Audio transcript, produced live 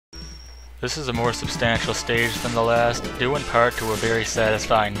This is a more substantial stage than the last, due in part to a very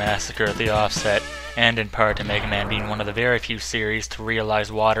satisfying massacre at the offset, and in part to Mega Man being one of the very few series to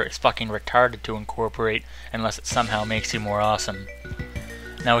realize water is fucking retarded to incorporate unless it somehow makes you more awesome.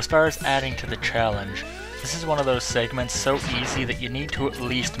 Now as far as adding to the challenge, this is one of those segments so easy that you need to at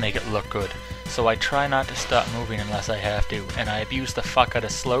least make it look good, so I try not to stop moving unless I have to, and I abuse the fuck out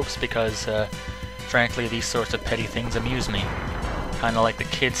of slopes because, frankly, these sorts of petty things amuse me. Kinda like the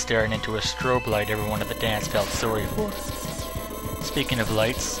kid staring into a strobe light everyone at the dance felt sorry for. Speaking of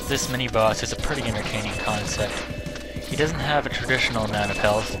lights, this mini-boss is a pretty entertaining concept. He doesn't have a traditional amount of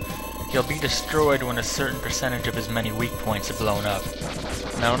health. He'll be destroyed when a certain percentage of his many weak points are blown up.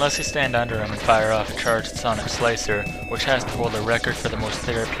 Now unless you stand under him and fire off a charged sonic slicer, which has to hold the record for the most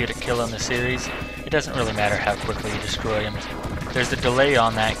therapeutic kill in the series, it doesn't really matter how quickly you destroy him. There's a delay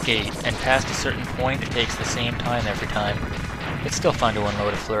on that gate, and past a certain point it takes the same time every time. It's still fun to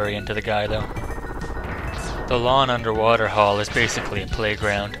unload a flurry into the guy though. The lawn underwater hall is basically a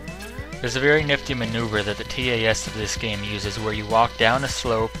playground. There's a very nifty maneuver that the TAS of this game uses where you walk down a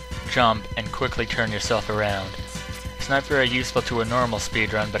slope, jump, and quickly turn yourself around. It's not very useful to a normal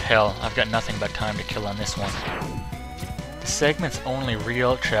speedrun, but hell, I've got nothing but time to kill on this one. The segment's only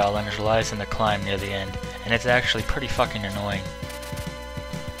real challenge lies in the climb near the end, and it's actually pretty fucking annoying.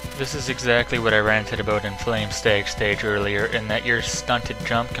 This is exactly what I ranted about in Flame Stag Stage earlier, in that your stunted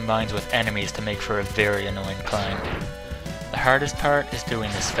jump combines with enemies to make for a very annoying climb. The hardest part is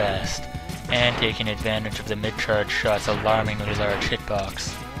doing this fast, and taking advantage of the mid-charge shot's alarmingly large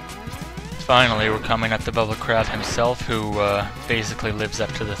hitbox. Finally, we're coming at the Bubblecraft himself, who basically lives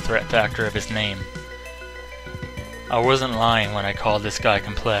up to the threat factor of his name. I wasn't lying when I called this guy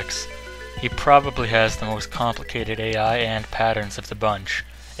complex. He probably has the most complicated AI and patterns of the bunch,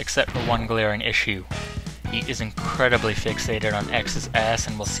 except for one glaring issue. He is incredibly fixated on X's ass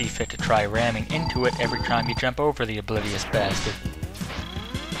and will see fit to try ramming into it every time you jump over the oblivious bastard.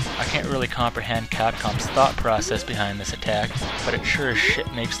 I can't really comprehend Capcom's thought process behind this attack, but it sure as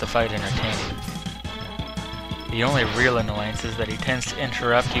shit makes the fight entertaining. The only real annoyance is that he tends to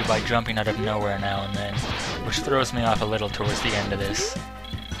interrupt you by jumping out of nowhere now and then, which throws me off a little towards the end of this.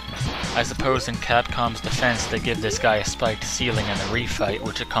 I suppose in Capcom's defense they give this guy a spiked ceiling in the refight,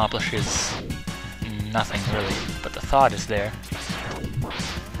 which accomplishes nothing really, but the thought is there.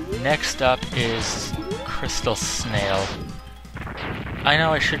 Next up is Crystal Snail. I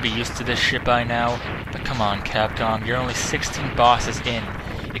know I should be used to this shit by now, but come on Capcom, you're only 16 bosses in.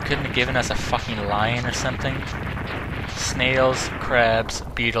 You couldn't have given us a fucking lion or something? Snails, crabs,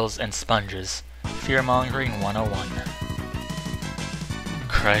 beetles, and sponges. Fearmongering 101.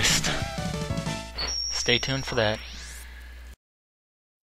 Christ. Stay tuned for that.